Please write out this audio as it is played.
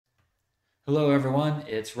Hello everyone,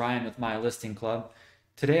 it's Ryan with My Listing Club.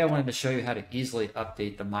 Today I wanted to show you how to easily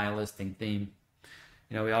update the My Listing theme.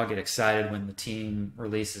 You know, we all get excited when the team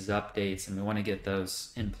releases updates and we want to get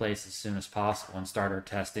those in place as soon as possible and start our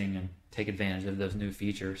testing and take advantage of those new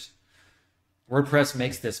features. WordPress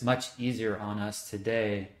makes this much easier on us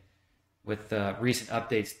today with recent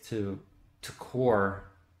updates to core.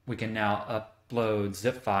 We can now upload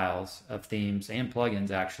zip files of themes and plugins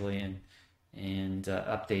actually and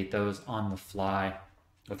update those on the fly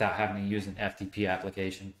without having to use an FTP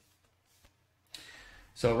application.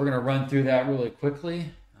 So we're going to run through that really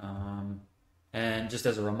quickly. And just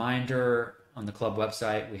as a reminder, on the club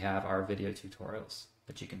website, we have our video tutorials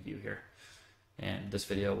that you can view here. And this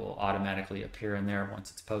video will automatically appear in there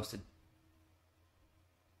once it's posted.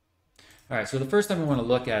 All right, so the first thing we want to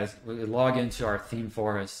look at is we log into our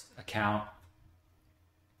ThemeForest account.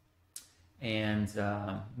 And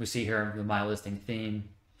we see here the MyListing theme.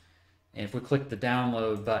 And if we click the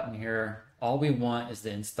download button here, all we want is to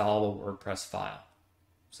install a WordPress file.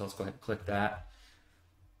 So let's go ahead and click that.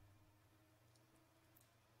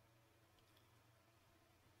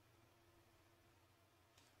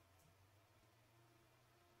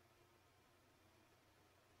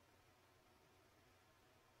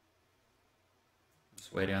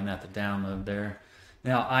 Just waiting on that to download there.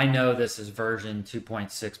 Now, I know this is version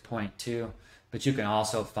 2.6.2, but you can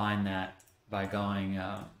also find that by going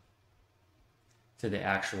to the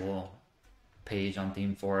actual page on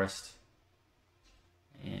ThemeForest.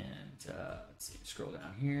 And let's see, scroll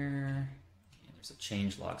down here, and there's a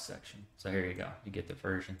changelog section. So here you go, you get the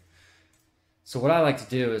version. So what I like to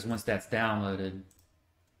do is once that's downloaded,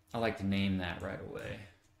 I like to name that right away.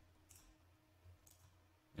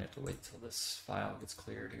 You have to wait till this file gets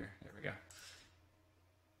cleared here. There we go.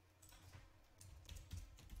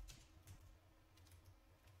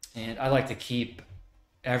 And I like to keep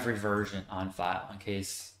every version on file in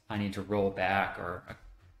case I need to roll back or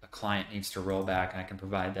a client needs to roll back, and I can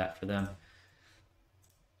provide that for them.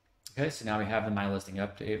 Okay, so now we have the MyListing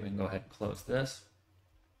update. We can go ahead and close this,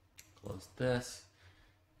 and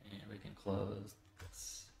we can close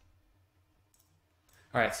this.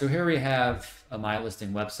 All right, so here we have a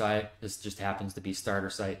MyListing website. This just happens to be Starter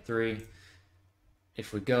Site 3.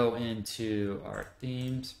 If we go into our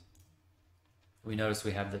themes, we notice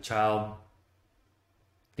we have the child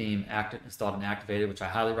theme installed and activated, which I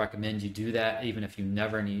highly recommend you do that even if you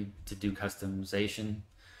never need to do customization,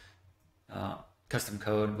 custom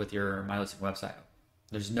code with your MyListing website.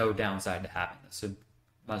 There's no downside to having this, so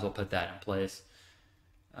might as well put that in place.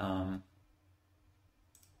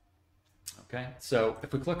 Okay, so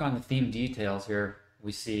if we click on the theme details here,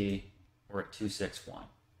 we see we're at 261.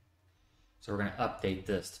 So we're going to update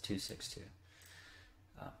this to 262.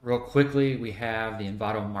 Real quickly, we have the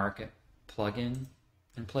Envato Market plugin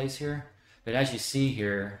in place here, but as you see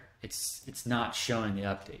here, it's not showing the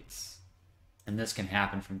updates, and this can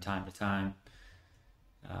happen from time to time.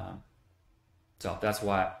 So that's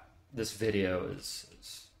why this video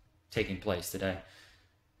is taking place today.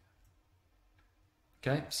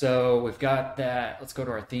 Okay, so we've got that. Let's go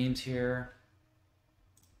to our themes here.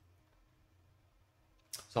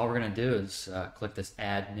 So all we're going to do is click this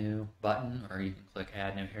Add New button, or you can click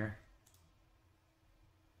Add New here.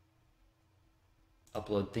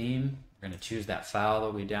 Upload theme. We're going to choose that file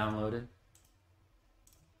that we downloaded.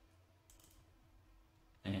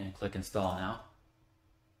 And click Install Now.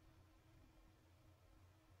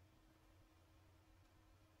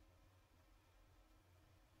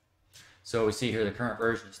 So we see here the current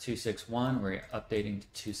version is 261. We're updating to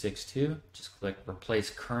 262. Just click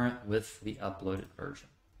Replace Current with the uploaded version.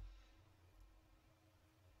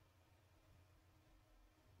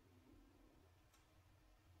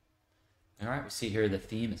 All right, we see here the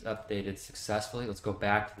theme is updated successfully. Let's go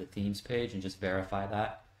back to the themes page and just verify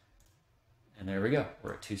that. And there we go,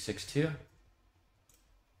 we're at 262.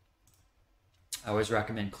 I always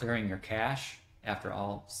recommend clearing your cache after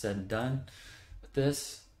all said and done with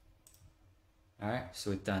this. All right, so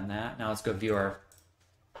we've done that. Now let's go view our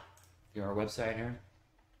website here.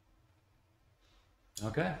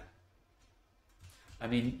 Okay. I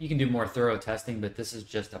mean, you can do more thorough testing, but this is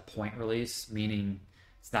just a point release, meaning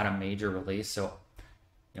it's not a major release. So,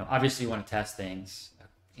 you know, obviously you want to test things,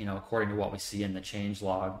 you know, according to what we see in the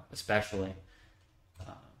changelog, especially.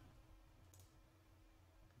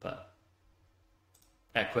 But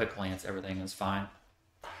at quick glance, everything is fine.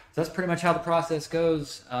 So that's pretty much how the process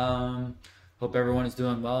goes. Hope everyone is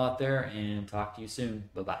doing well out there, and talk to you soon.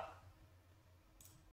 Bye-bye.